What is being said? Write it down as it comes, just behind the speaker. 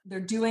they're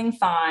doing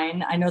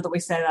fine. I know that we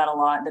say that a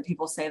lot, that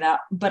people say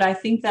that, but I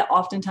think that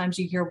oftentimes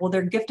you hear, well,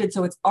 they're gifted,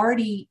 so it's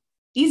already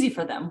easy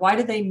for them. Why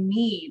do they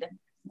need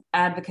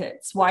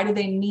advocates? Why do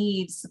they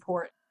need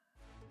support?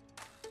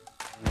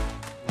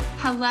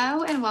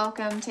 Hello and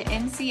welcome to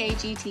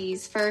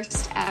NCAGT's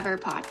first ever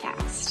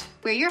podcast.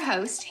 We're your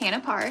hosts,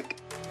 Hannah Park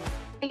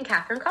and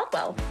Catherine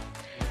Caldwell.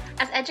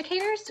 As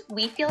educators,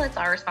 we feel it's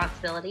our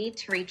responsibility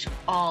to reach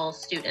all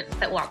students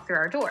that walk through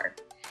our door.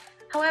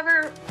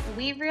 However,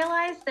 we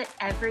realize that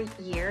every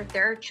year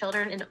there are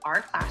children in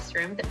our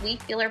classroom that we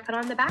feel are put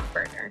on the back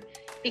burner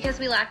because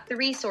we lack the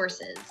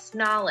resources,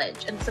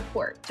 knowledge, and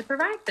support to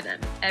provide for them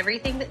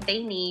everything that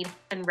they need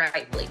and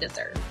rightfully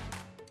deserve.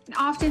 And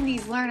often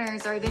these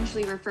learners are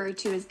eventually referred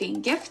to as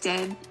being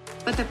gifted,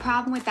 but the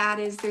problem with that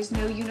is there's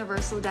no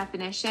universal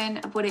definition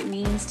of what it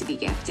means to be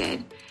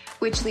gifted,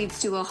 which leads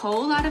to a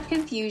whole lot of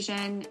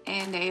confusion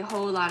and a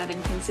whole lot of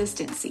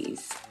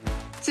inconsistencies.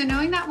 So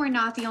knowing that we're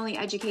not the only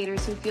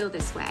educators who feel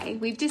this way,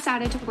 we've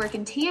decided to work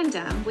in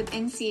tandem with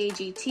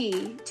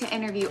NCAGT to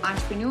interview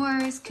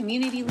entrepreneurs,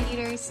 community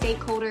leaders,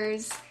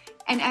 stakeholders,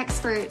 and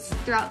experts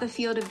throughout the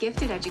field of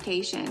gifted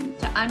education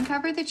to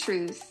uncover the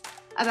truth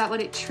about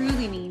what it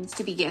truly means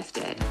to be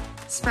gifted,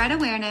 spread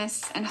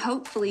awareness, and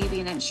hopefully be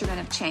an instrument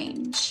of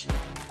change.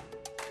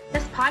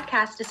 This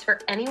podcast is for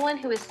anyone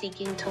who is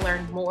seeking to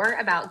learn more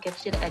about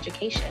gifted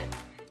education,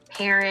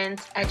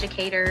 parents,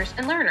 educators,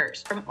 and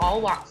learners from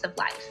all walks of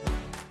life.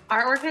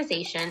 Our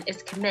organization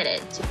is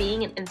committed to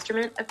being an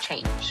instrument of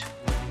change.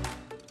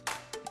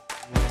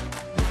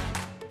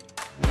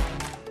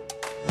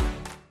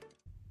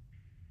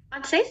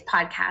 On today's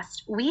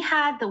podcast, we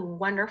had the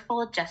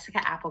wonderful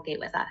Jessica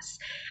Applegate with us,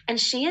 and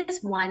she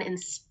is one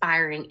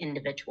inspiring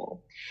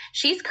individual.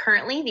 She's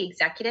currently the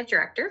Executive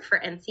Director for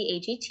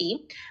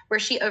NCAGT, where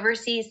she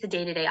oversees the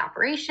day-to-day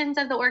operations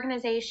of the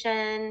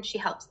organization. She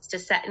helps to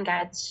set and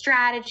guide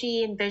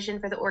strategy and vision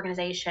for the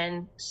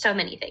organization, so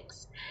many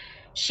things.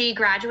 She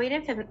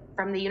graduated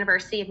from the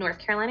University of North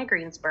Carolina,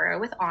 Greensboro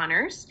with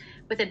honors,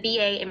 with a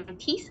BA in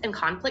Peace and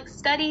Conflict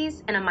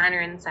Studies and a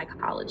minor in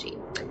psychology.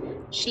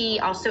 She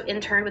also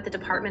interned with the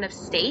Department of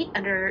State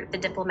under the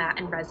Diplomat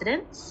in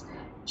Residence.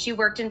 She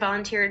worked and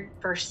volunteered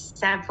for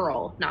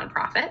several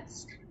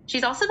nonprofits.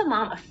 She's also the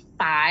mom of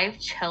 5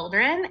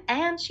 children,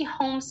 and she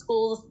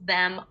homeschools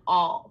them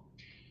all.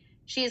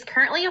 She is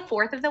currently a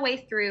fourth of the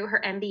way through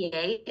her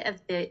MBA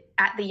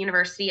at the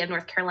University of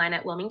North Carolina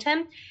at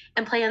Wilmington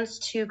and plans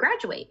to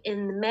graduate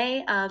in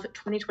May of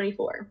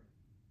 2024.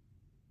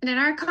 And in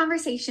our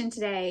conversation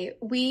today,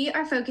 we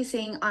are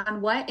focusing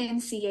on what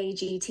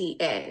NCAGT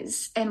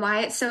is and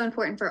why it's so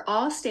important for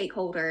all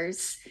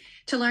stakeholders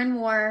to learn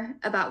more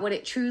about what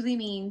it truly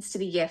means to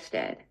be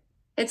gifted.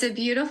 It's a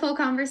beautiful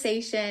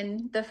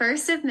conversation, the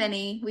first of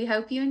many. We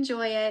hope you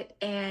enjoy it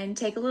and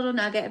take a little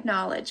nugget of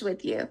knowledge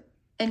with you.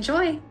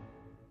 Enjoy.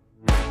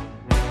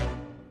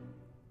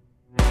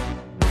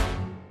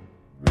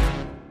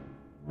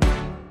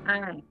 All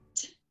right.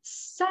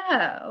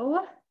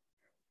 So,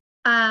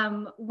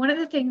 one of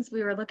the things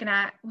we were looking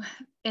at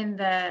in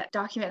the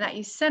document that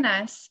you sent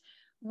us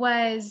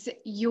was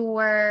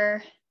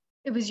your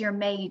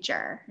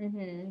major.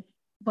 Mm-hmm.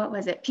 What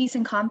was it? Peace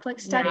and Conflict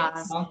Studies.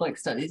 Yeah, conflict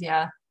studies.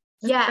 Yeah.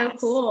 Yeah. So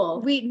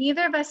cool.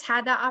 Neither of us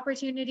had that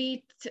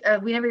opportunity.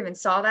 We never even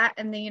saw that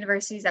in the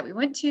universities that we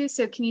went to.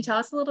 So can you tell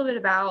us a little bit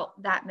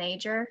about that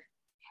major?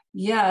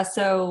 Yeah.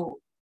 So,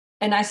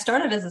 and I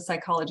started as a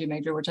psychology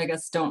major, which I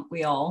guess don't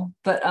we all,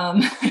 but,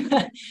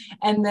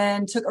 and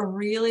then took a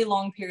really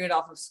long period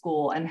off of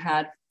school and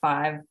had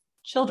 5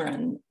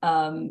 children,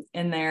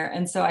 in there.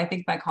 And so I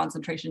think my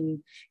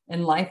concentration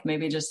in life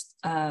maybe just,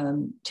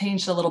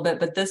 changed a little bit,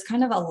 but this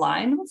kind of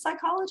aligned with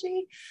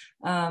psychology,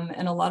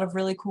 in a lot of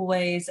really cool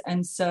ways.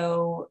 And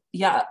so,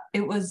 yeah,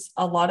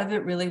 a lot of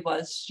it really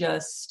was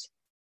just,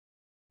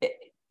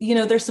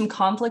 there's some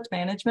conflict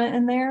management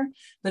in there,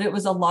 but it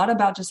was a lot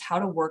about just how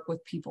to work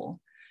with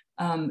people.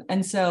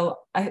 And so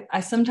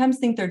I sometimes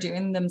think they're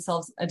doing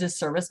themselves a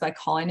disservice by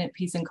calling it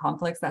peace and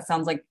conflicts. That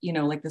sounds like,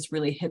 like this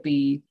really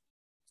hippie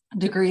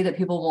degree that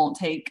people won't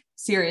take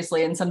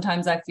seriously. And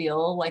sometimes I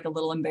feel like a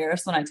little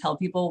embarrassed when I tell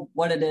people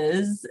what it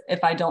is,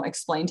 if I don't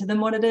explain to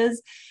them what it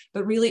is,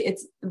 but really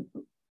it's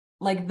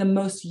like the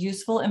most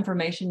useful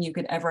information you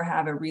could ever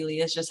have. It really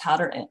is just how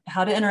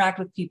to interact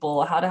with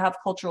people, how to have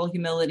cultural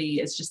humility.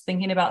 It's just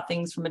thinking about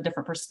things from a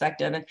different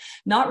perspective and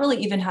not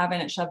really even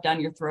having it shoved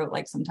down your throat.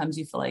 Like sometimes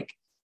you feel like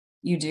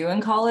you do in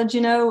college,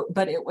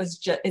 but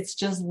it's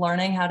just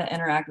learning how to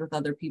interact with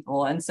other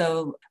people. And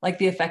so like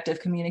the effective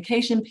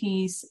communication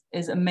piece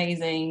is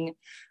amazing.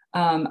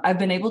 I've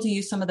been able to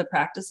use some of the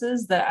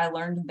practices that I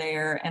learned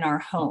there in our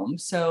home.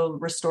 So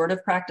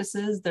restorative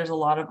practices, there's a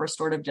lot of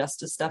restorative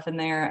justice stuff in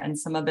there. And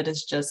some of it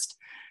is just,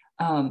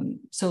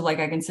 so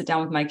like I can sit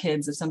down with my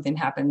kids if something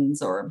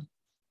happens or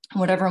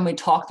whatever, and we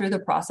talk through the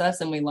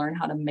process and we learn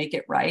how to make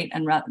it right.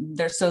 And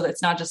so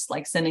it's not just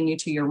like sending you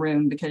to your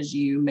room because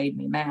you made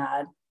me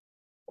mad,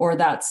 or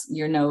that's,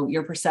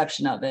 your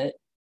perception of it.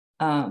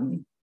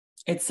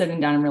 It's sitting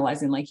down and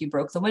realizing like you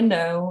broke the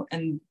window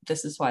and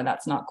this is why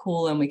that's not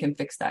cool. And we can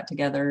fix that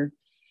together.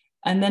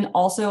 And then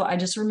also, I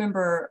just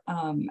remember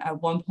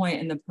at one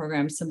point in the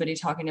program, somebody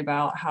talking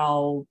about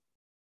how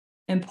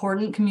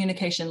important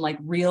communication, like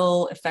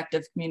real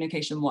effective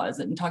communication was,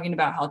 and talking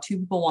about how two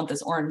people want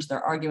this orange,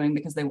 they're arguing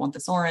because they want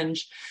this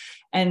orange.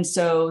 And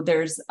so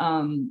there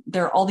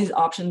are all these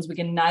options. We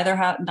can neither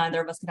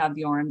of us could have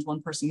the orange.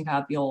 One person could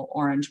have the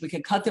orange. We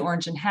could cut the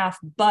orange in half,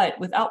 but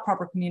without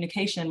proper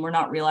communication, we're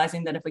not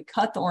realizing that if we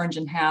cut the orange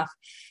in half,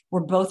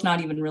 we're both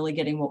not even really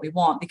getting what we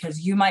want,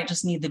 because you might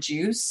just need the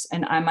juice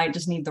and I might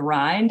just need the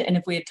rind. And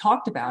if we had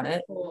talked about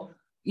it,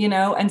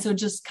 and so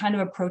just kind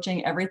of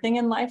approaching everything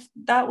in life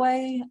that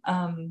way.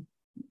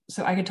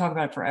 So I could talk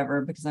about it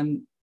forever because that's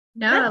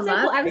so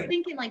cool. I was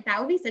thinking like that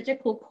would be such a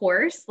cool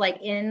course, like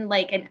in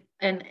like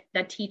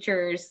a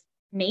teacher's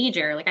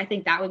major. Like I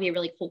think that would be a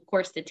really cool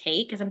course to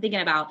take, because I'm thinking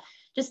about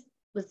just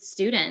with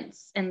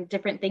students and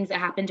different things that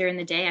happen during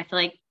the day. I feel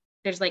like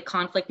there's like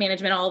conflict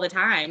management all the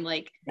time.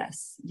 Like,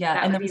 yes.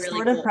 Yeah. And the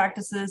restorative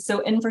practices. So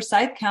in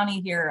Forsyth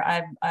County here,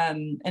 I've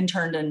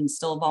interned and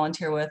still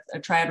volunteer with a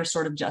Triad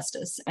Restorative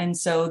Justice. And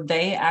so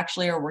they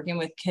actually are working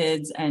with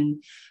kids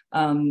and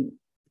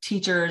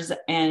teachers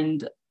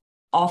and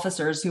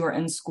officers who are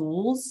in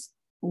schools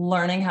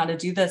learning how to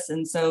do this.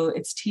 And so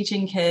it's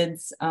teaching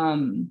kids,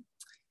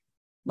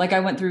 like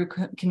I went through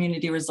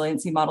community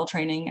resiliency model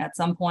training at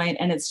some point,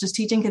 and it's just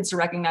teaching kids to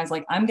recognize,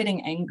 like, I'm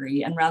getting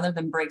angry, and rather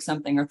than break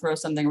something or throw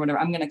something or whatever,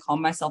 I'm going to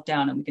calm myself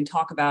down and we can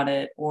talk about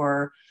it,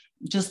 or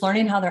just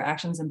learning how their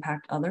actions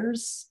impact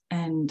others.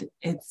 And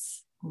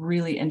it's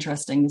really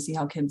interesting to see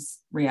how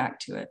kids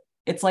react to it.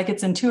 It's like,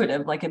 it's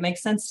intuitive, like it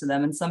makes sense to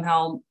them. And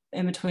somehow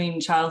in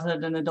between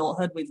childhood and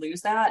adulthood, we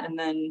lose that. And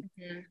then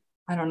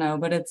I don't know,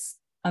 but it's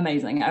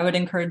amazing. I would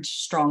encourage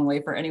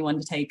strongly for anyone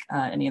to take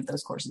any of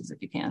those courses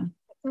if you can.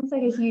 Sounds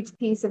like a huge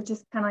piece of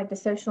just kind of like the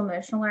social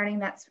emotional learning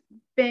that's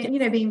been,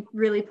 being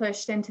really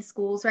pushed into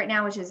schools right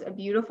now, which is a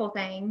beautiful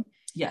thing.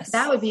 Yes.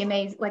 That would be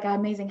amazing, like an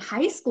amazing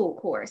high school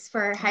course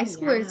for high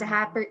schoolers to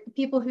have, for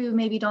people who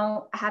maybe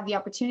don't have the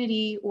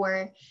opportunity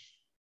or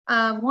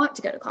want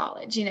to go to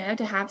college,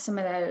 to have some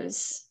of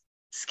those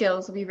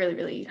skills would be really,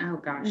 really,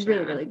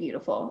 really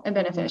beautiful and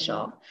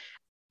beneficial.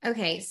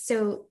 Okay.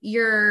 So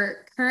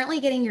you're currently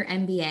getting your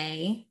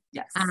MBA.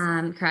 Yes.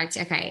 Correct.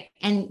 Okay.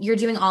 And you're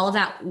doing all of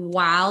that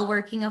while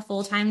working a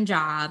full-time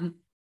job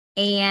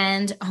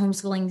and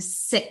homeschooling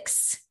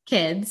 6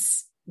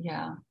 kids.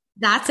 Yeah.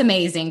 That's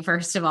amazing.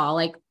 First of all,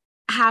 like,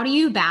 how do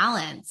you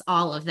balance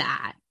all of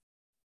that?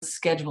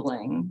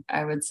 Scheduling,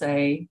 I would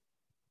say.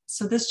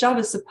 So this job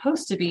is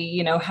supposed to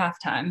be,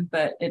 half-time,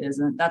 but it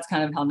isn't. That's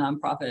kind of how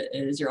nonprofit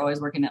is. You're always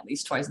working at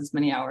least twice as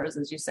many hours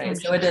as you say.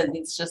 So it is.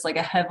 It's just like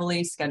a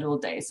heavily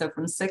scheduled day. So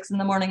from 6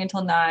 a.m.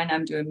 until 9,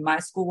 I'm doing my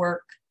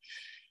schoolwork.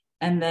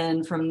 And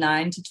then from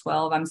 9 to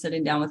 12, I'm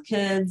sitting down with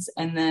kids.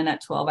 And then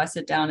at 12, I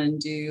sit down and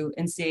do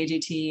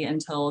NCAGT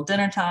until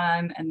dinner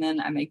time. And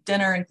then I make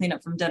dinner and clean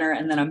up from dinner.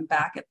 And then I'm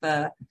back at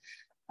the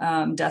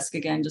desk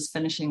again, just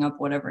finishing up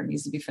whatever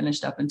needs to be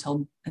finished up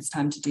until it's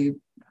time to do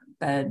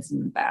beds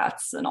and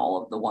baths and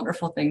all of the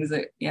wonderful things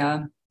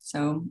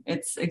so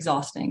it's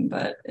exhausting,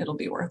 but it'll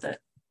be worth it.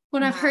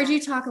 Well, I've heard you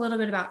talk a little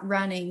bit about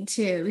running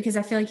too, because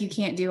I feel like you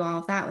can't do all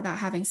of that without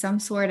having some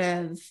sort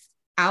of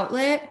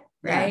outlet,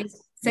 right?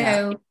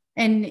 Yes.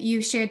 And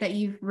you shared that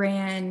you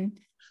ran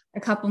a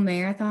couple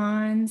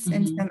marathons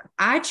and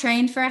I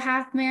trained for a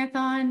half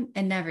marathon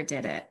and never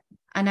did it.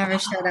 I never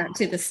showed up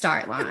to the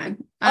start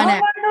line. I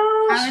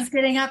was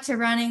getting up to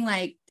running,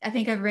 like, I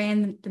think I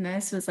ran the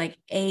most was like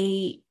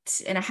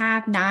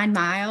 8.5, 9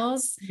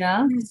 miles.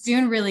 Yeah. I was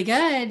doing really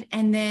good.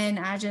 And then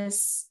I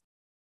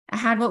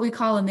had what we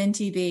call a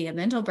MNTB, a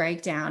mental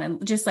breakdown,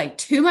 and just like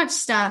too much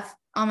stuff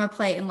on my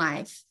plate in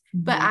life.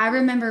 But I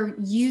remember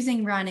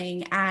using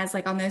running as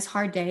like on those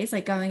hard days,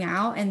 like going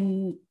out,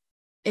 and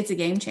it's a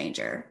game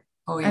changer.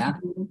 Oh yeah.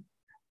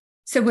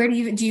 So where do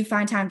you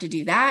find time to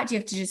do that? Do you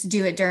have to just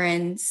do it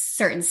during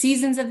certain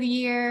seasons of the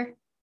year?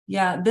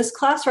 Yeah, this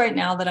class right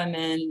now that I'm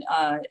in,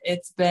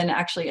 it's been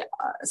actually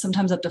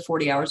sometimes up to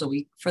 40 hours a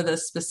week for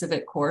this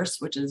specific course,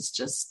 which is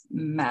just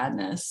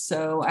madness.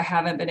 So I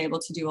haven't been able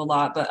to do a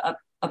lot, but up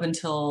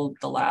until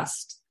the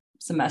last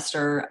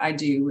semester, I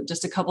do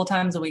just a couple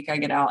times a week. I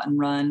get out and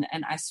run,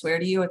 and I swear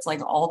to you, it's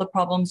like all the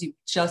problems you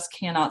just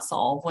cannot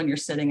solve when you're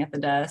sitting at the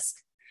desk.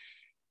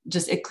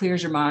 Just, it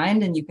clears your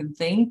mind and you can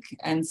think.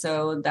 And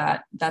so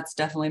that's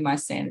definitely my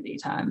sanity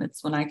time.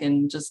 It's when I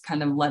can just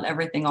kind of let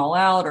everything all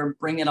out or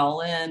bring it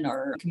all in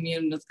or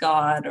commune with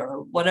God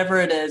or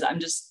whatever it is. I'm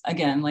just,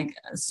 again, like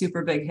a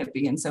super big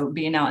hippie. And so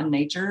being out in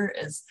nature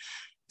is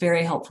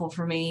very helpful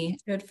for me.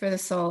 Good for the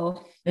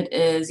soul. It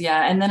is.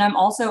 Yeah. And then I'm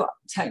also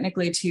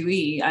technically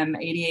 2E. I'm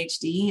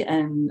ADHD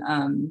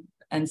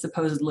and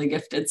supposedly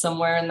gifted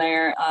somewhere in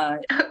there.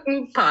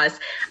 Pause.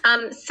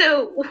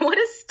 So what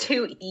does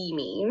 2E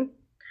mean?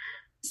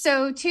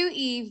 So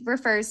 2E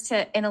refers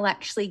to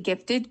intellectually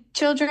gifted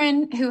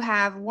children who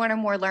have one or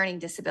more learning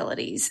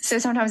disabilities. So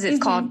sometimes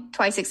it's called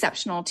twice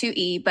exceptional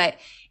 2E, but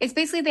it's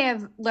basically they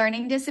have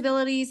learning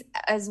disabilities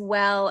as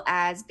well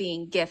as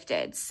being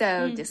gifted.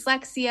 So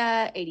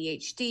dyslexia,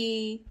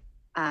 ADHD,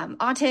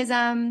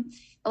 autism.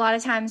 a lot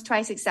of times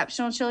twice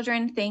exceptional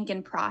children think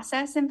and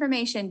process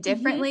information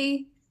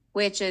differently,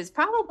 which is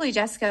probably,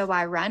 Jessica,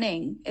 why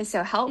running is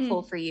so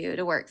helpful for you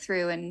to work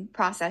through and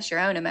process your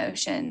own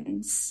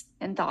emotions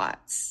and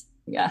thoughts.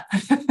 Yeah.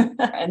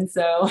 And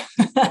so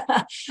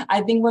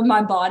I think when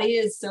my body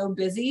is so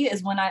busy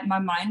is when my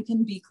mind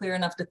can be clear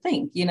enough to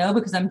think,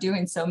 because I'm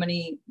doing so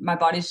many, my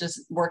body's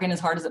just working as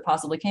hard as it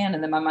possibly can.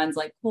 And then my mind's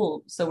like,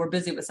 cool, so we're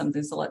busy with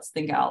something. So let's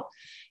think out,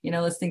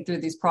 let's think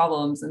through these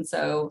problems. And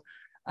so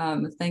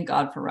thank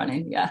God for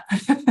running. Yeah.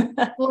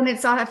 Well, and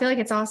I feel like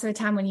it's also a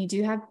time when you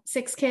do have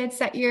 6 kids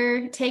that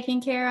you're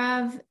taking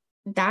care of.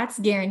 That's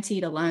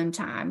guaranteed alone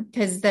time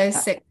because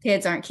those 6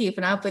 kids aren't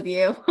keeping up with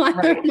you on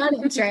the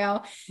running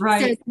trail.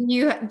 Right.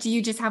 So do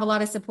you just have a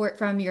lot of support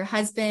from your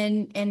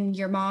husband and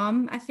your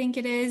mom, I think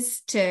it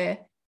is, to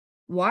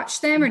watch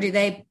them, or do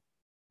they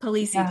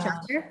police each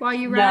other while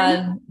you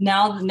run?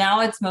 Yeah. Now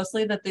it's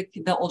mostly that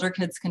the older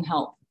kids can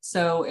help.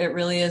 So it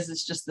really is,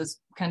 it's just this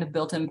kind of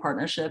built-in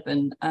partnership.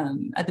 And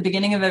at the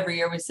beginning of every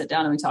year, we sit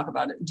down and we talk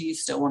about it. Do you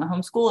still want to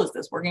homeschool? Is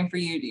this working for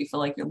you? Do you feel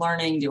like you're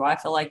learning? Do I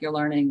feel like you're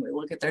learning? We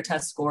look at their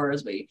test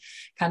scores. We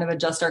kind of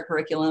adjust our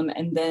curriculum.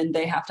 And then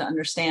they have to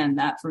understand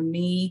that for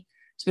me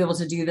to be able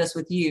to do this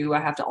with you, I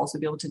have to also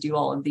be able to do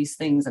all of these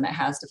things, and it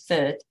has to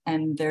fit.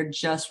 And they're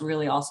just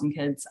really awesome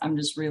kids. I'm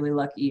just really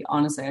lucky.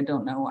 Honestly, I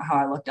don't know how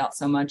I lucked out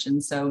so much.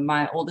 And so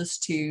my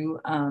oldest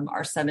 2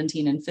 are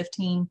 17 and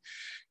 15.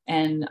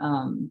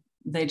 And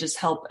they just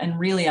help. And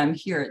really, I'm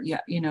here,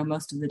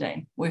 most of the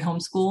day. We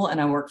homeschool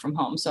and I work from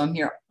home. So I'm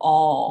here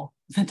all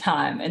the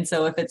time. And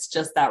so if it's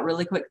just that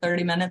really quick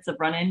 30 minutes of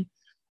running,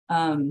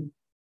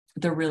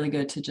 they're really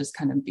good to just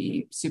kind of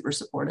be super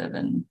supportive.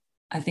 And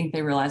I think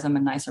they realize I'm a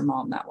nicer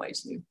mom that way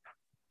too.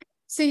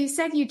 So you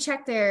said you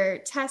check their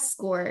test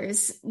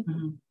scores.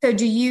 So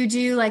do you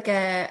do like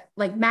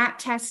MAP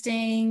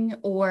testing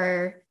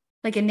or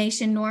like a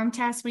nation norm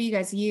test? What do you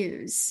guys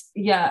use?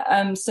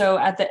 Yeah. So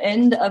at the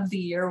end of the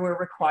year,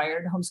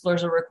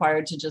 homeschoolers are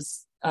required to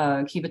just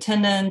keep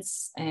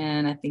attendance.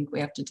 And I think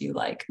we have to do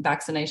like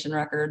vaccination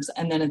records.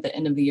 And then at the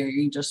end of the year,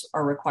 you just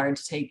are required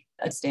to take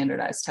a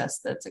standardized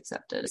test that's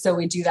accepted. So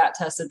we do that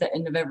test at the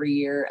end of every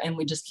year, and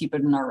we just keep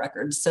it in our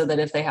records so that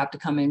if they have to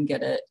come and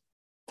get it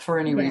for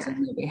any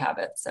reason, we have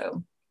it.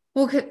 So,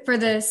 well, for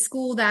the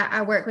school that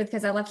I work with,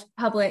 because I left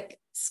public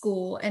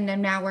school and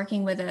I'm now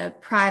working with a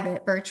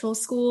private virtual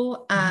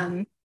school.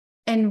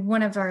 And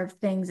one of our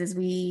things is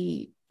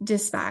we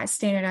despise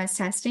standardized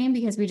testing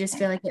because we just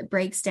feel like it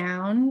breaks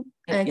down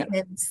a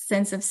kid's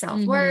sense of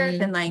self-worth.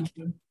 And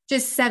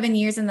just 7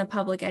 years in the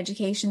public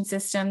education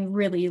system,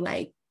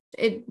 really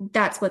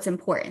that's what's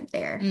important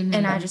there.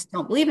 And I just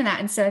don't believe in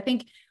that. And so I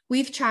think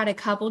we've tried a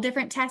couple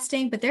different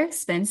testing, but they're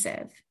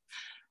expensive.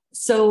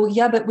 So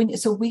but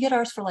we get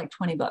ours for like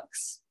 $20.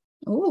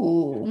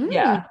 Ooh.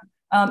 Yeah.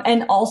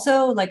 And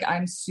also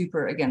I'm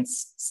super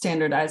against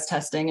standardized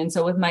testing. And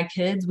so with my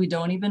kids, we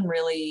don't even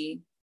really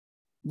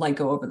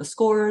go over the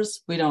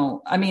scores. We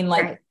don't, we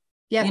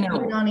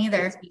don't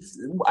either.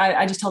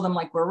 I just tell them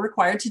we're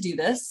required to do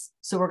this.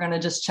 So we're going to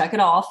just check it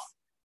off.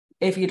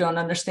 If you don't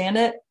understand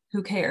it,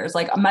 who cares?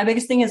 My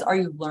biggest thing is, are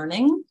you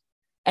learning?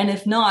 And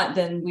if not,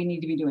 then we need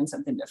to be doing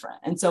something different.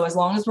 And so as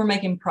long as we're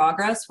making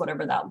progress,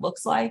 whatever that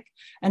looks like,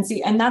 and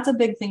that's a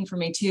big thing for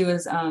me too,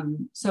 is,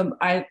 so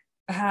I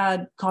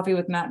had coffee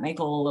with Matt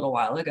Makel a little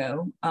while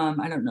ago.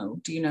 I don't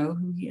know. Do you know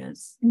who he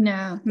is?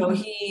 No. So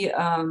he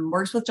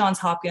works with Johns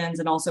Hopkins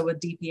and also with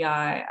DPI.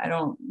 I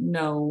don't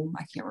know.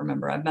 I can't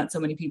remember. I've met so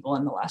many people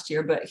in the last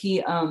year, but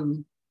he,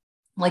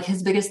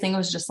 his biggest thing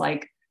was just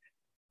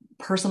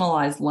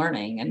personalized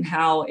learning, and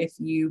how if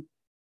you,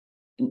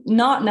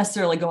 not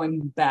necessarily going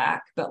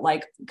back, but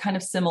kind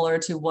of similar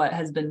to what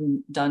has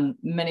been done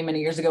many, many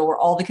years ago, where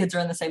all the kids are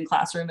in the same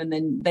classroom and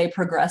then they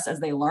progress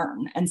as they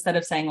learn. Instead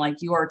of saying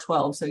you are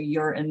 12, so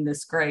you're in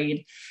this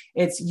grade,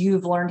 it's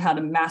you've learned how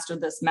to master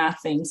this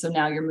math thing, so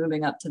now you're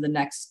moving up to the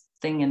next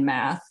thing in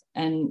math.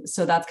 And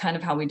so that's kind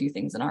of how we do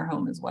things in our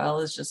home as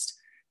well, is just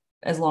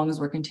as long as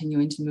we're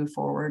continuing to move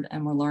forward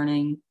and we're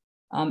learning,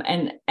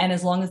 and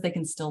as long as they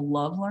can still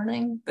love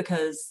learning,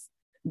 because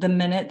the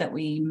minute that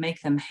we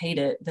make them hate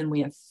it, then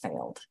we have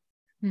failed.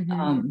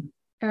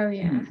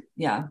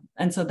 Yeah.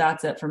 And so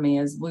that's it for me,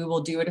 is we will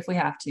do it if we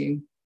have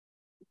to,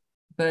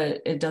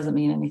 but it doesn't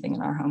mean anything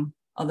in our home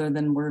other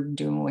than we're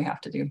doing what we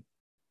have to do.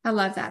 I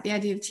love that. The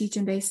idea of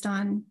teaching based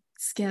on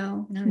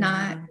skill,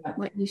 not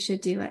what you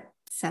should do at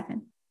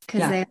 7,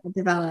 because they will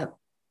develop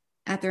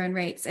at their own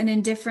rates. And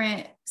in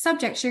different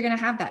subjects, you're going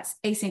to have that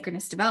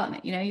asynchronous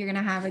development. You're going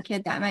to have a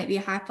kid that might be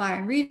a high flyer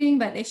in reading,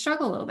 but they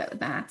struggle a little bit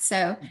with math.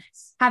 So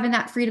having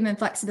that freedom and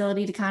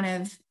flexibility to kind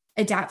of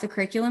adapt the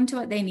curriculum to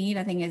what they need,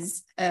 I think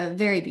is a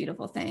very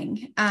beautiful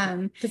thing.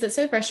 Because it's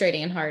so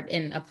frustrating and hard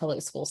in a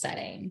public school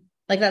setting.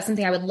 That's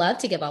something I would love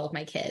to give all of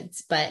my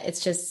kids, but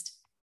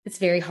it's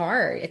very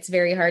hard. It's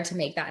very hard to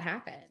make that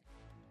happen.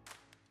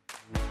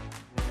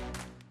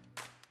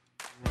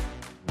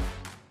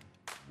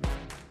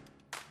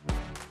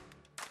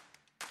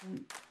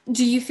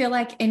 Do you feel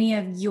like any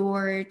of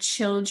your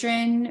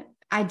children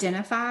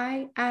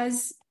identify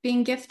as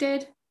being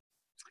gifted?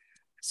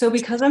 So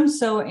because I'm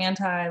so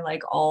anti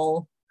like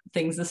all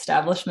things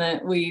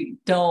establishment, we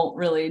don't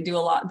really do a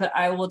lot, but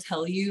I will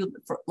tell you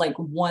for like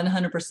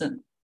 100%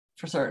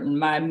 for certain,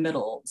 my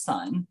middle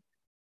son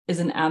is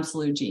an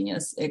absolute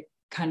genius. It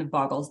kind of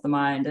boggles the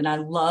mind. And I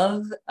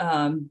love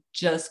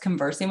just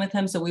conversing with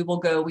him. So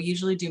we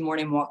usually do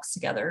morning walks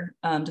together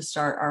to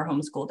start our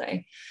homeschool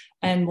day.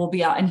 And we'll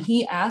be out and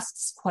he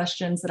asks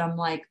questions that I'm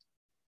like,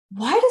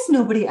 why does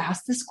nobody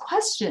ask this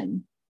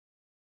question?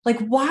 Like,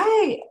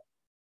 why,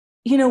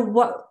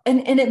 what,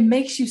 and it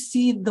makes you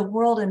see the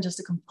world in just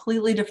a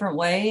completely different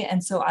way.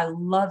 And so I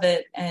love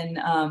it. And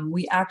I'm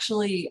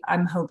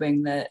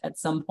hoping that at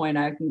some point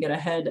I can get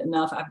ahead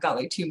enough. I've got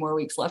like 2 more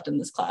weeks left in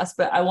this class,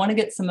 but I want to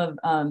get some of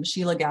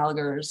Sheila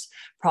Gallagher's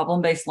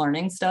problem-based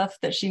learning stuff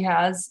that she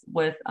has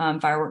with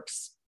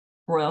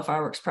Royal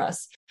Fireworks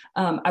Press.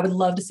 I would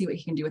love to see what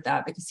he can do with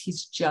that because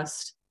he's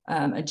just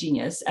a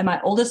genius. And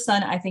my oldest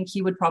son, I think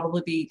he would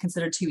probably be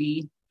considered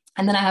 2E.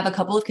 And then I have a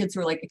couple of kids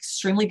who are like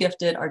extremely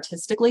gifted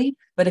artistically,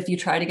 but if you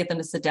try to get them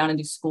to sit down and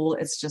do school,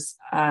 it's just,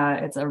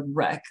 it's a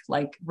wreck.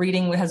 Like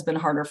reading has been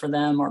harder for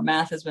them or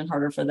math has been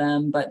harder for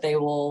them, but they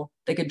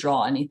could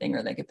draw anything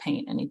or they could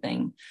paint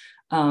anything.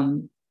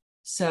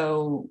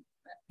 So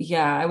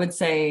yeah, I would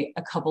say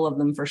a couple of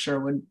them for sure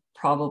would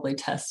probably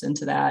test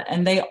into that.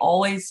 And they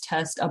always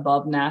test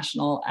above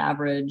national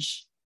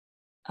average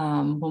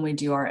when we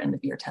do our end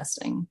of year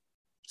testing.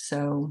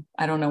 So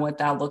I don't know what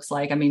that looks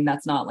like. I mean,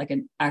 that's not like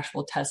an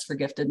actual test for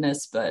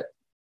giftedness, but.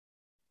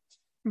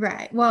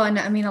 Right. Well, and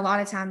I mean, a lot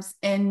of times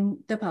in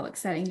the public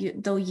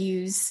setting, they'll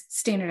use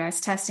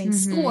standardized testing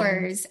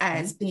scores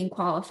as being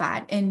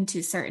qualified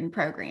into certain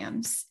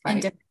programs in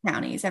different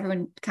counties.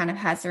 Everyone kind of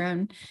has their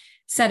own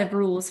set of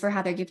rules for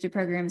how their gifted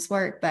programs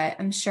work, but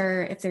I'm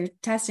sure if they're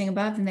testing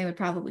above, then they would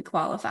probably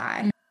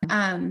qualify.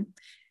 And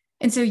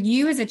so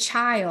you as a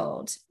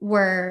child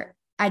were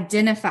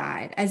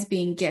identified as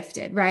being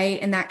gifted,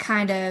 right? And that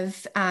kind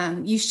of,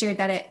 you shared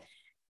that it,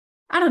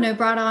 I don't know,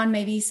 brought on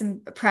maybe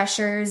some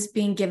pressures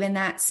being given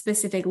that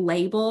specific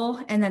label,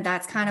 and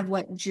that's kind of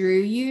what drew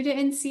you to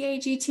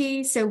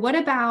NCAGT. So what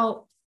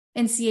about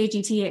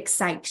NCAGT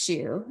excites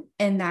you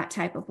in that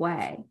type of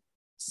way?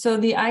 So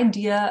the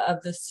idea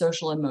of the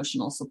social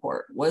emotional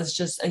support was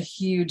just a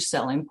huge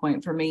selling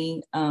point for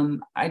me.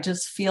 I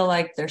just feel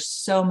like there's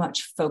so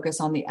much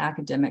focus on the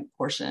academic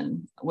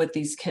portion with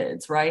these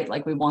kids, right?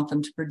 Like we want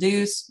them to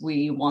produce,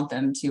 we want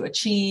them to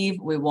achieve,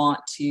 we want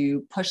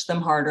to push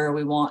them harder,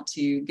 we want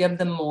to give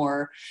them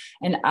more.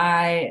 And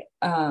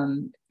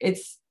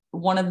it's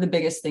one of the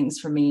biggest things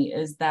for me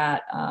is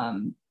that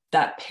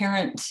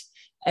parent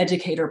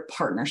educator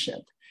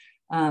partnership.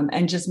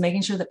 And just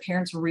making sure that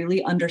parents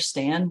really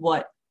understand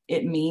what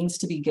it means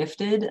to be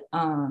gifted,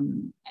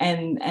 and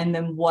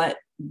then what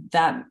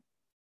that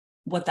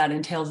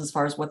entails as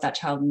far as what that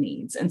child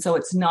needs. And so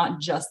it's not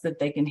just that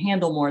they can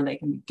handle more, they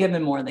can be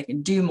given more, they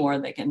can do more,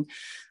 they can,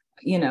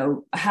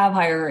 have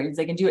higher grades,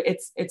 they can do it.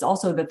 It's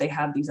also that they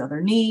have these other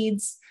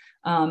needs.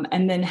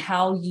 And then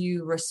how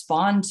you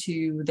respond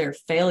to their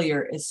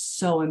failure is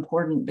so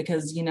important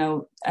because,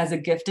 as a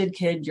gifted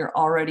kid, you're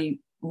already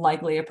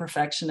likely a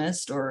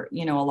perfectionist, or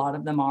a lot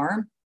of them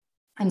are.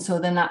 And so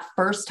then that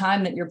first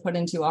time that you're put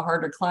into a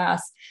harder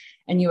class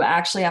and you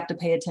actually have to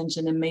pay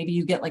attention and maybe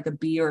you get like a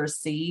B or a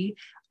C.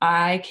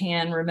 I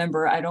don't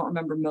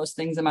remember most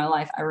things in my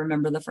life. I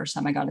remember the first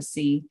time I got a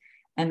C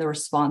and the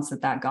response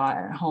that got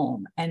at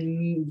home,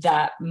 and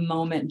that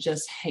moment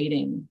just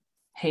hating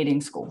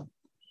school,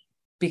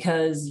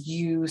 because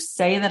you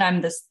say that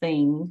I'm this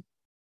thing,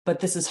 but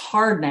this is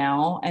hard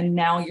now. And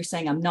now you're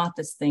saying I'm not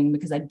this thing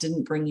because I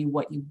didn't bring you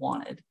what you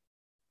wanted.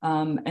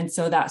 And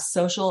so that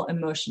social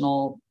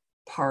emotional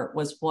part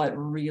was what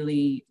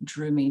really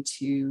drew me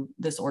to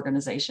this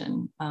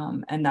organization.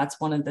 And that's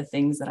one of the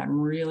things that I'm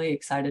really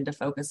excited to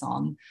focus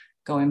on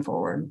going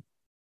forward.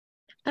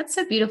 That's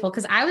so beautiful,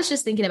 because I was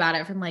just thinking about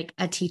it from like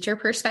a teacher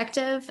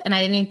perspective, and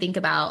I didn't even think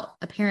about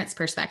a parent's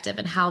perspective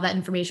and how that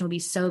information would be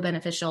so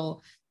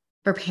beneficial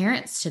for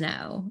parents to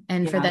know,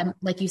 and for them,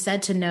 like you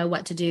said, to know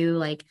what to do.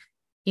 Like,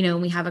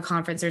 when we have a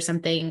conference or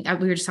something,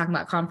 we were just talking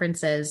about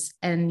conferences,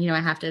 and,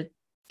 I have to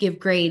give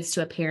grades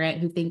to a parent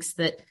who thinks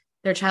that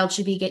their child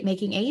should be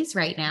making A's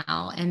right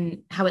now,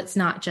 and how it's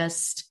not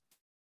just,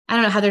 I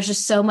don't know, how there's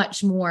just so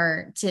much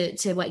more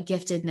to what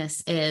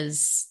giftedness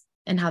is,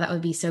 and how that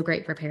would be so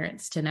great for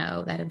parents to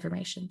know that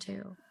information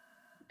too.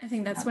 I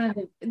think that's one of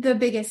the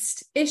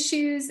biggest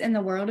issues in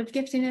the world of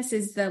giftedness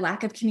is the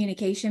lack of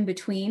communication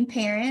between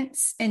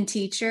parents and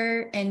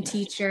teacher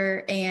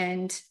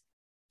and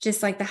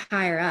just like the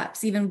higher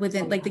ups, even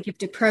within like the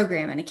gifted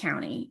program in a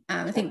county.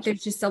 I think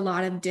there's just a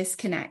lot of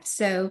disconnect.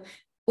 So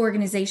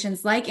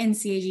organizations like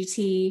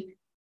NCAGT,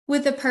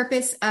 with the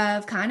purpose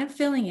of kind of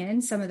filling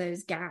in some of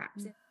those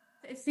gaps.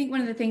 I think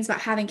one of the things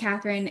about having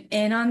Catherine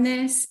in on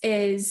this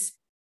is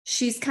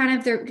she's kind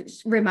of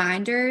the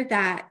reminder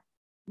that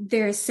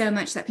there's so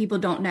much that people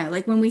don't know.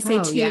 Like when we say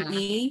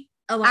 2E,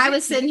 I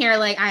was sitting here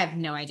like, I have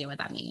no idea what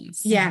that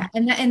means. Yeah.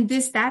 And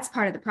that's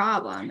part of the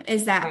problem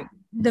is that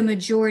the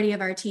majority of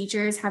our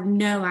teachers have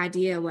no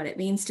idea what it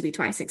means to be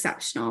twice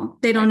exceptional.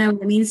 They don't know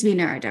what it means to be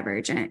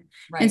neurodivergent.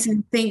 Right. And so I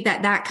think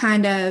that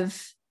kind of,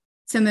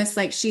 it's almost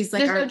like she's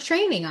like, there's no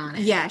training on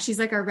it. Yeah. She's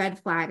like our red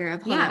flagger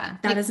of,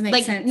 that doesn't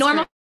make sense.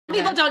 Normal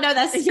people don't know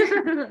this.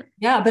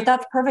 Yeah, but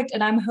that's perfect.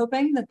 And I'm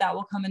hoping that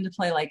will come into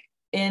play, like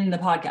in the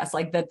podcast,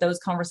 like that those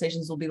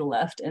conversations will be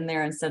left in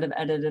there instead of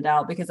edited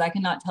out, because I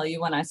cannot tell you,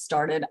 when I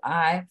started,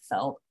 I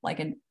felt like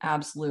an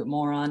absolute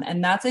moron.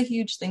 And that's a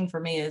huge thing for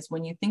me, is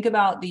when you think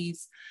about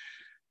these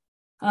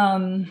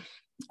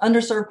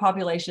underserved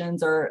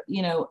populations, or,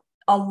 you know,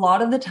 a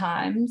lot of the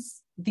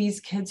times these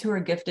kids who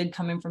are gifted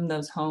coming from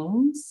those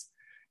homes,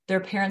 their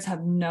parents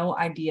have no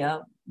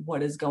idea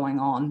what is going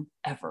on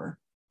ever.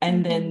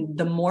 And then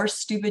the more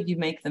stupid you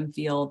make them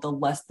feel, the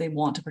less they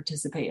want to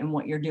participate in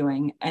what you're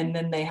doing. And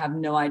then they have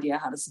no idea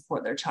how to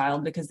support their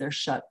child because they're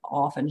shut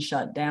off and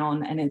shut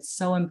down. And it's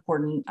so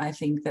important, I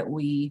think, that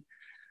we're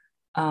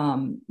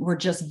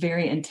just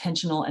very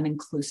intentional and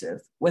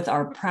inclusive with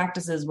our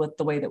practices, with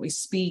the way that we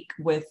speak,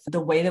 with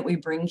the way that we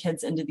bring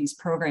kids into these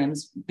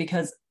programs,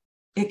 because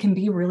it can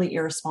be really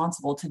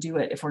irresponsible to do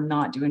it if we're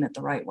not doing it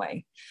the right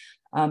way.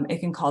 It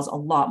can cause a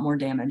lot more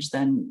damage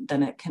than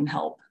it can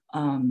help.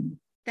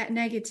 That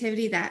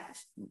negativity that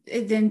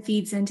it then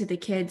feeds into the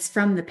kids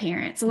from the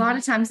parents, a lot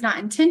of times not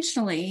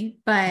intentionally,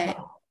 but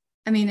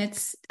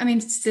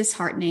it's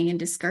disheartening and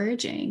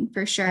discouraging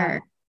for sure. Yeah.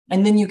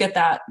 And then you get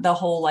the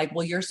whole, like,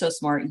 well, you're so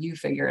smart, you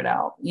figure it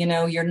out. You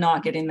know, you're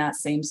not getting that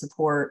same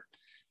support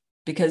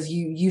because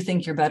you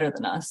think you're better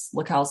than us.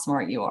 Look how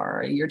smart you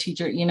are, your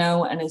teacher, you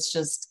know, and it's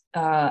just,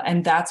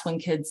 and that's when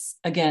kids,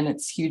 again,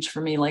 it's huge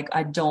for me. Like,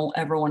 I don't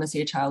ever want to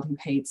see a child who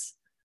hates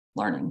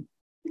learning.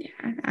 Yeah,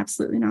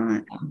 absolutely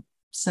not.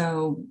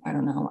 So I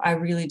don't know. I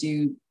really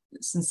do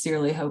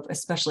sincerely hope,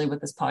 especially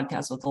with this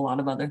podcast, with a lot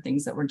of other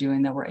things that we're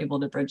doing, that we're able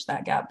to bridge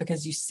that gap,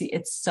 because you see,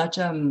 it's such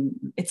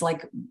it's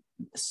like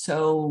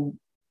so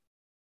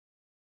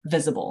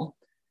visible,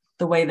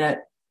 the way that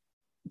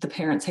the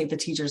parents hate the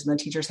teachers and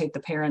the teachers hate the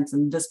parents,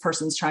 and this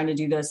person's trying to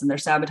do this and they're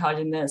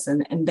sabotaging this,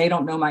 and they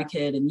don't know my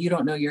kid and you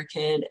don't know your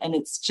kid. And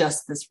it's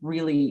just this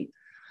really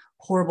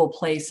horrible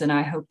place. And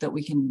I hope that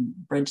we can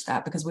bridge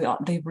that, because we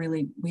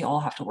all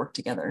have to work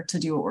together to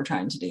do what we're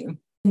trying to do.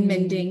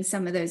 Mending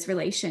some of those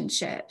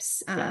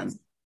relationships. Yes.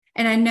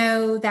 And I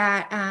know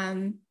that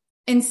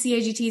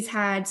NCAGT's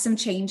had some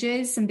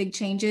big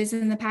changes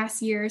in the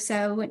past year or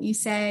so, wouldn't you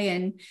say?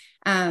 And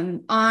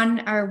on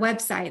our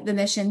website, the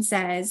mission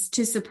says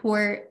to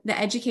support the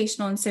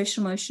educational and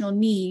social emotional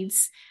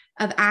needs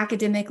of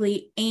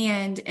academically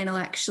and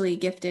intellectually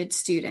gifted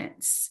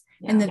students.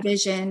 Yeah. And the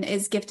vision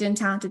is gifted and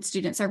talented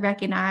students are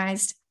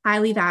recognized,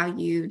 highly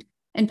valued,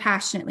 and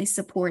passionately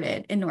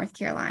supported in North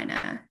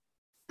Carolina.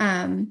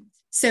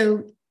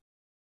 So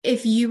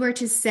if you were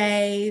to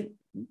say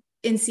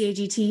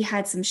NCAGT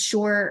had some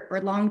short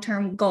or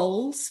long-term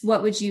goals,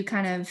 what would you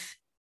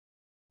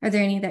are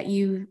there any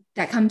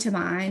that come to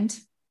mind?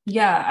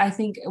 Yeah, I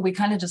think we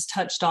kind of just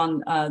touched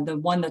on the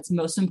one that's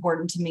most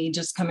important to me,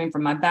 just coming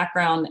from my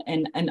background,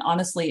 and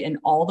honestly, in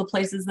all the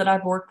places that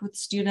I've worked with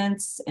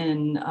students,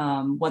 and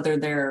whether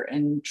they're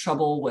in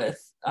trouble with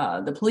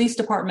the police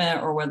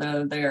department or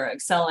whether they're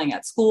excelling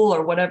at school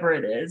or whatever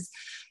it is,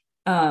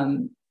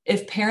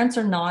 if parents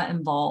are not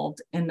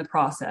involved in the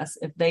process,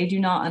 if they do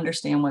not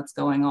understand what's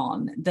going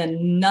on,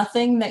 then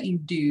nothing that you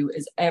do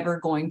is ever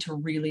going to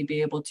really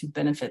be able to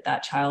benefit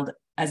that child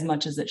as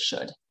much as it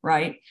should,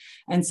 right?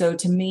 And so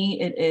to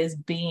me, it is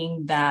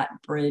being that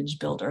bridge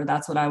builder.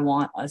 That's what I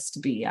want us to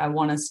be. I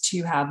want us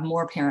to have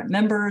more parent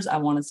members. I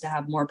want us to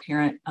have more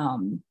parents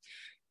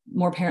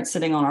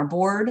sitting on our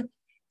board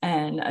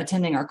and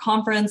attending our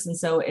conference. And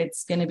so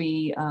it's going to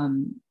be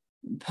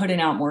putting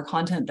out more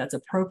content that's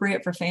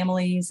appropriate for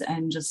families,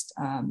 and just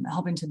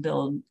helping to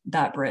build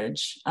that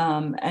bridge.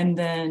 And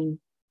then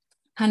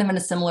kind of in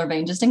a similar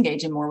vein, just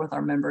engaging more with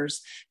our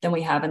members than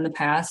we have in the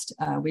past.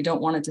 We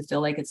don't want it to feel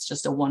like it's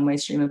just a one-way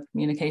stream of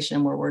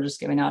communication where we're just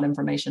giving out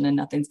information and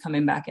nothing's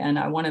coming back in.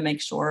 I want to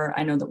make sure,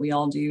 I know that we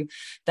all do,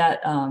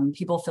 that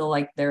people feel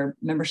like their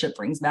membership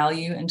brings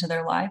value into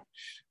their life.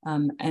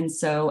 And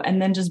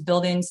then just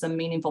building some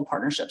meaningful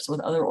partnerships with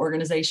other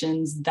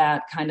organizations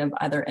that kind of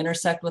either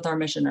intersect with our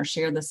mission or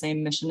share the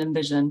same mission and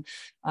vision,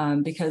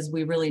 because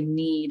we really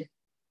need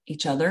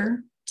each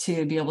other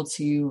to be able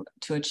to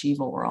achieve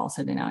what we're all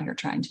sitting out here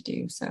trying to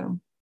do. So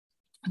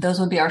those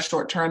would be our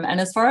short term. And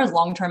as far as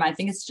long term, I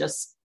think it's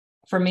just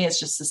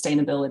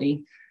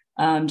sustainability,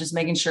 just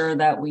making sure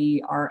that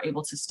we are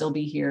able to still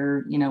be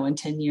here, in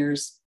 10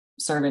 years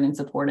serving and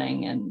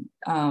supporting,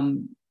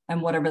 and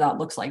whatever that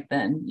looks like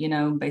then,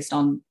 based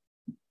on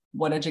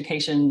what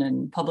education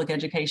and public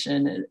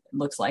education it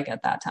looks like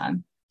at that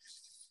time.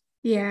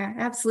 Yeah,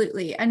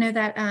 absolutely. I know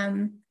that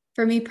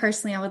for me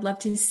personally, I would love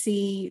to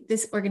see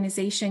this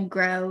organization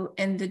grow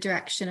in the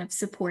direction of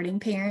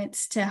supporting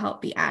parents to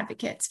help be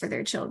advocates for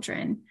their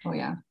children. Oh,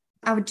 yeah.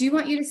 I do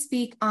want you to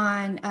speak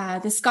on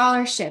the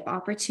scholarship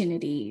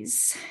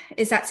opportunities.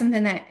 Is that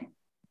something that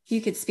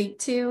you could speak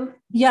to?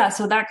 Yeah,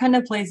 so that kind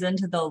of plays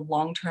into the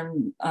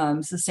long-term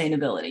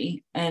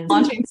sustainability and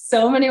launching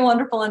so many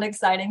wonderful and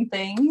exciting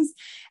things.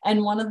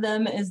 And one of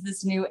them is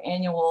this new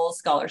annual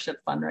scholarship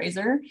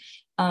fundraiser.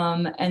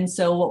 And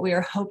so what we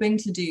are hoping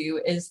to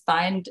do is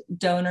find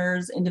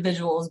donors,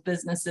 individuals,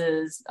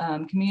 businesses,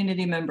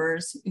 community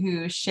members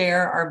who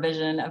share our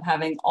vision of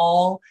having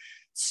all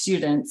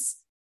students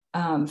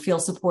feel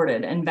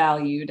supported and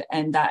valued.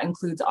 And that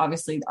includes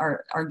obviously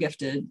our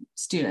gifted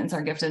students,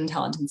 our gifted and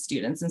talented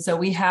students. And so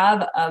we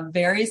have a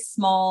very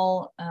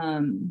small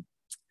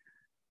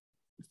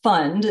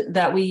fund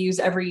that we use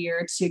every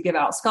year to give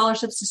out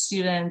scholarships to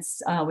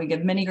students. We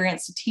give mini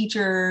grants to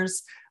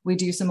teachers. We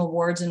do some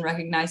awards and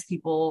recognize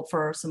people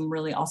for some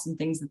really awesome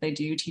things that they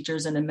do,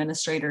 teachers and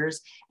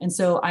administrators. And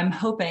so I'm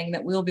hoping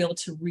that we'll be able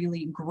to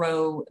really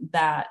grow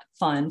that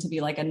fund to be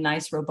like a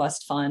nice,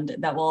 robust fund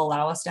that will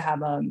allow us to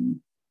have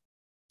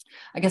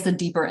I guess a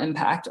deeper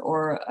impact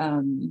or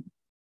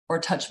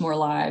touch more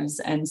lives.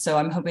 And so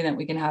I'm hoping that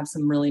we can have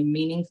some really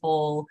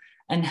meaningful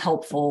and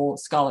helpful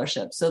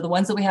scholarships. So the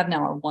ones that we have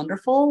now are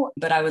wonderful,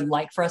 but I would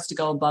like for us to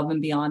go above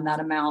and beyond that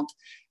amount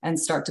and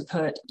start to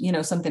put,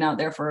 something out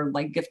there for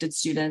like gifted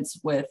students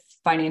with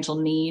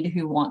financial need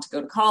who want to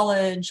go to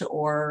college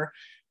or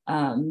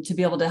to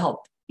be able to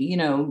help,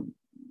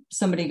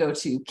 somebody go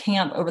to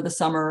camp over the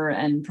summer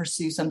and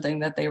pursue something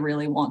that they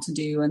really want to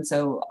do. And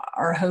so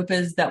our hope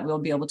is that we'll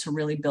be able to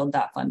really build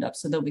that fund up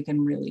so that we can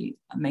really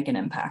make an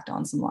impact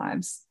on some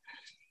lives.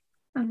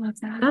 I love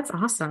that. That's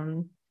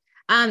awesome.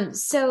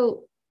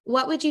 So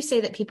what would you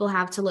say that people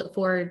have to look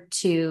forward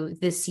to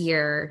this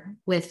year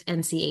with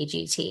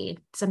NCAGT?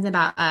 Something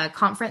about a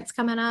conference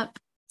coming up?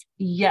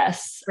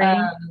 Yes.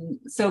 Right.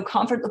 So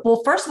conference,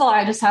 well, first of all,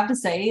 I just have to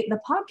say the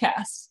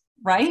podcast,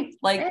 right?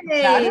 Like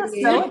that is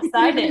so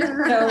exciting.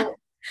 So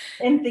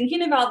in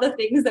thinking about the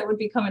things that would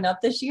be coming up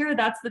this year,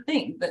 that's the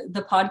thing.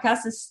 The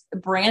podcast is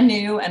brand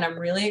new and I'm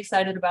really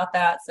excited about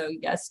that. So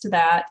yes to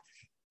that.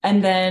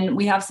 And then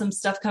we have some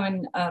stuff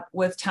coming up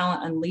with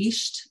Talent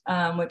Unleashed,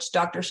 which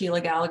Dr.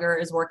 Sheila Gallagher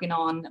is working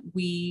on.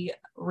 We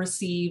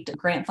received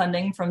grant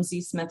funding from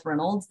Z. Smith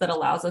Reynolds that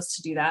allows us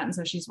to do that. And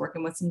so she's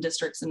working with some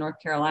districts in North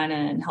Carolina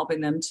and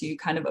helping them to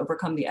kind of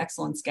overcome the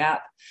excellence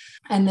gap.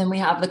 And then we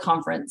have the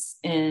conference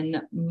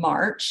in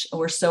March.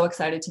 We're so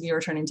excited to be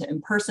returning to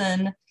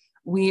in-person.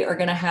 We are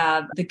going to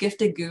have the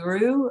Gifted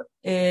Guru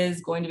is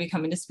going to be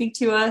coming to speak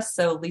to us.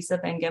 So Lisa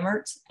Van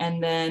Gimmert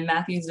and then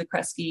Matthew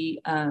Zakreski,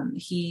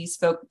 he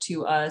spoke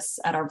to us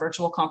at our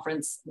virtual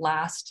conference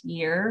last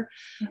year.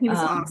 He was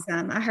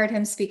awesome. I heard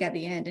him speak at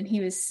the end and he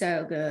was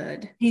so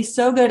good. He's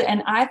so good.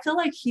 And I feel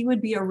like he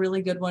would be a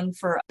really good one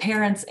for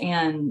parents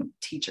and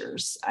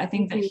teachers. I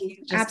think that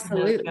he's just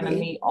going to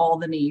meet all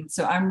the needs.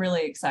 So I'm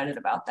really excited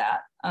about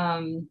that.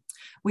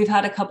 We've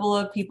had a couple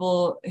of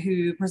people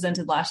who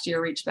presented last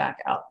year reach back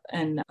out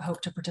and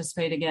hope to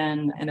participate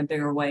again in a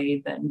bigger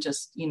way than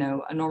just,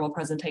 a normal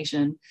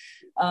presentation.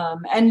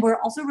 And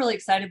we're also really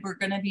excited. We're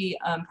going to be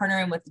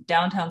partnering with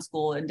Downtown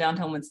School in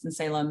downtown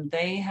Winston-Salem.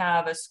 They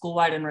have a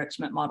school-wide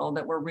enrichment model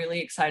that we're really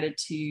excited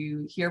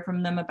to hear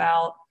from them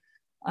about.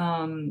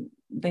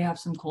 They have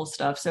some cool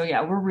stuff. So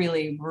yeah, we're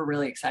really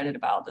excited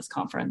about this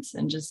conference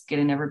and just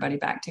getting everybody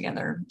back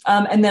together.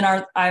 And then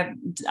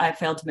I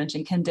failed to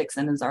mention Ken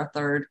Dixon is our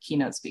third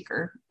keynote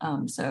speaker.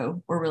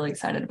 So we're really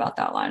excited about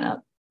that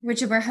lineup.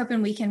 Which we're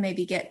hoping we can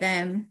maybe get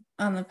them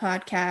on the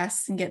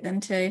podcast and get them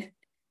to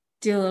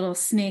do a little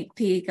sneak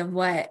peek of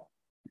what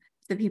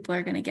the people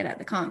are going to get at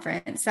the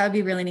conference. That would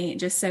be really neat.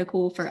 Just so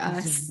cool for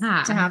us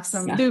to have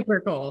some super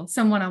cool.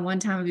 Some one-on-one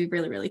time would be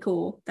really, really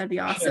cool. That'd be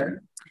awesome.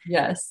 Sure.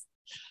 Yes.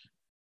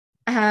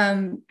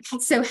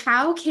 So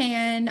how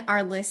can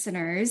our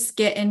listeners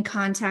get in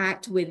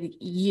contact with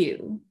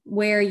you?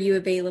 Where are you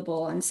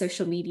available on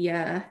social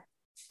media?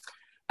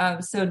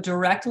 So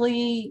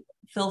directly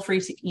feel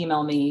free to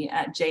email me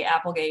at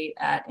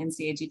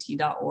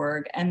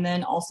japplegate@ncagt.org. And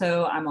then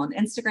also I'm on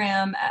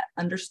Instagram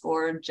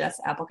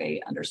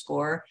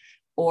 @_JessApplegate_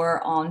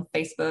 or on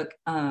Facebook.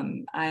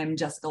 I'm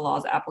Jessica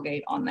Laws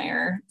Applegate on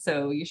there.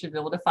 So you should be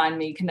able to find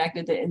me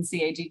connected to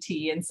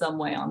NCAGT in some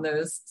way on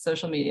those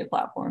social media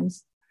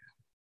platforms.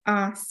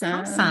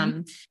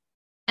 Awesome.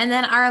 And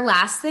then our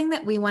last thing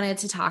that we wanted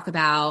to talk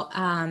about,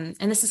 and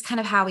this is kind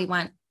of how we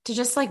want to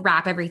just like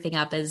wrap everything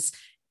up, is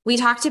we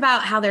talked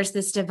about how there's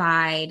this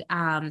divide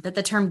that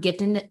the term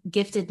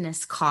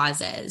giftedness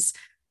causes,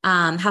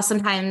 how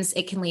sometimes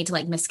it can lead to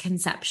like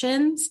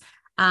misconceptions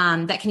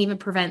that can even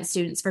prevent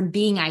students from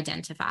being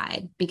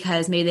identified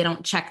because maybe they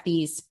don't check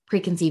these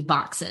preconceived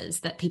boxes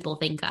that people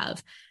think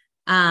of.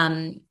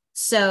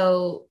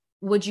 So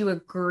would you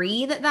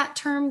agree that that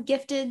term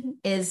gifted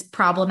is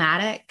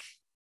problematic?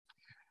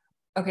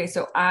 Okay,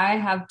 so I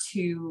have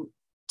two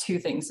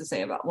things to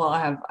say about,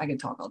 I could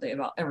talk all day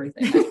about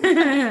everything.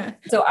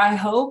 So I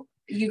hope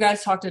you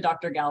guys talk to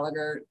Dr.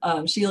 Gallagher,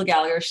 Sheila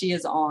Gallagher. She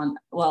is on,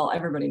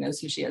 everybody knows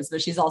who she is, but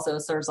she's also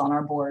serves on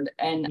our board.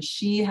 And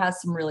she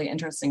has some really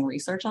interesting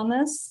research on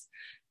this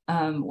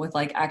with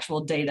like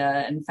actual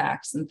data and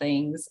facts and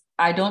things.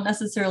 I don't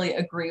necessarily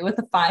agree with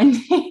the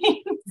findings.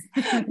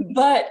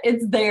 but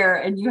it's there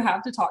and you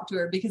have to talk to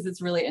her because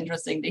it's really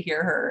interesting to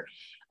hear her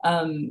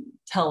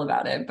tell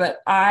about it. But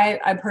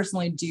I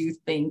personally do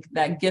think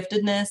that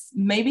giftedness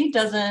maybe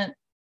doesn't,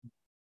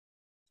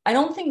 I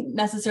don't think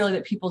necessarily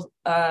that people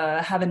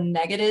have a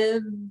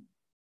negative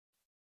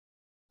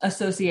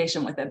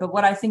association with it. But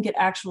what I think it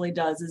actually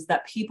does is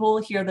that people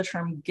hear the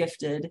term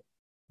gifted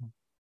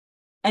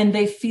and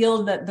they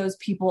feel that those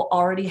people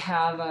already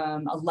have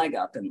a leg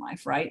up in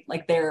life, right?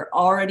 Like they're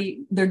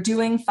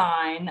doing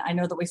fine. I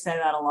know that we say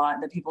that a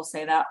lot, that people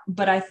say that,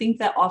 but I think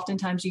that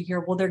oftentimes you hear,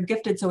 well, they're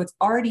gifted, so it's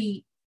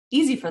already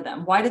easy for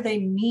them. Why do they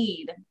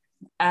need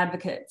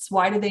advocates?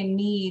 Why do they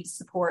need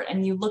support?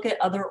 And you look at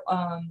other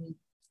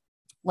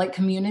like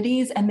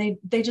communities and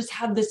they just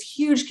have this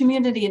huge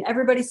community and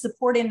everybody's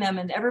supporting them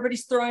and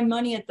everybody's throwing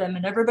money at them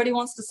and everybody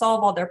wants to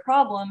solve all their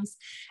problems.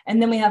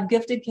 And then we have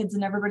gifted kids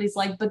and everybody's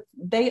like, but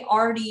they're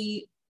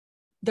already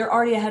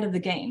ahead of the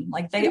game.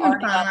 Like they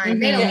already got their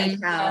they don't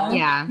kids, need help.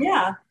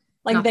 Yeah.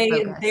 Like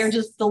Not they're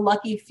just the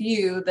lucky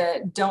few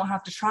that don't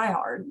have to try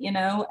hard, you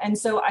know? And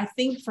so I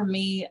think for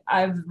me,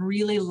 I've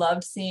really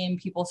loved seeing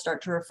people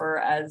start to refer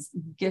as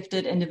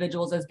gifted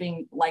individuals as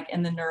being like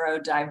in the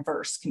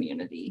neurodiverse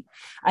community.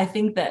 I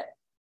think that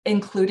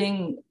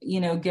including,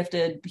 you know,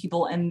 gifted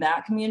people in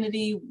that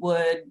community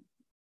would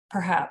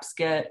perhaps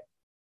get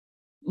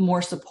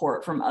more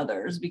support from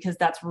others, because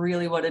that's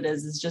really what it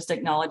is just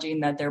acknowledging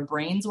that their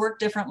brains work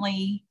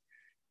differently.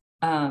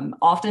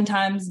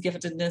 Oftentimes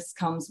giftedness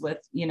comes with,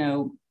 you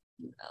know,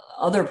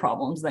 other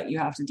problems that you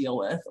have to deal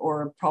with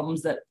or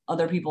problems that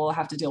other people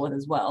have to deal with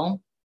as well.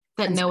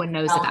 That no one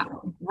knows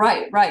about.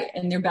 Right.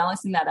 And they're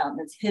balancing that out and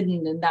it's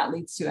hidden and that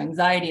leads to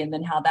anxiety. And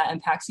then how that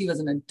impacts you as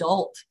an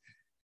adult,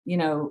 you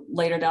know,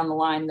 later down the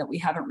line that we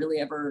haven't really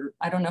ever,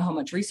 I don't know how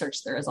much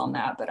research there is on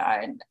that, but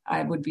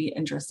I would be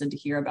interested to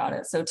hear about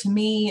it. So to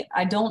me,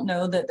 I don't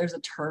know that there's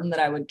a term that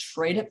I would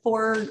trade it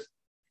for,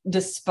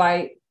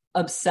 despite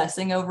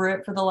obsessing over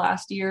it for the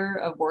last year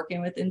of working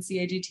with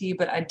NCAGT,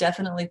 but I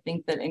definitely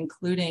think that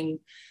including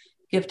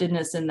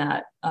giftedness in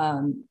that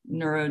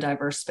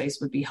neurodiverse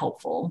space would be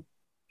helpful.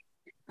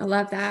 I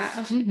love that.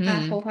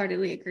 I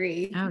wholeheartily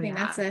agree. I think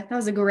that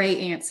was a great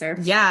answer.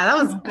 Yeah,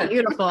 that was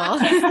beautiful.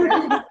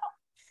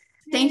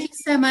 Thank you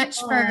so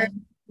much for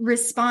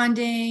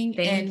responding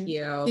and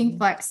being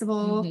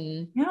flexible.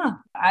 Yeah,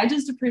 I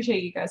just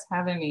appreciate you guys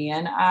having me.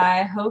 And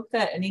I hope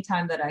that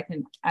anytime that I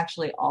can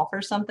actually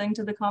offer something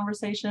to the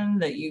conversation,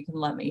 that you can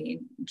let me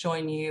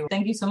join you.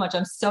 Thank you so much.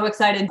 I'm so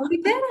excited. We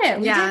did it.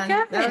 We did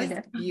good. That was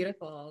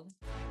beautiful.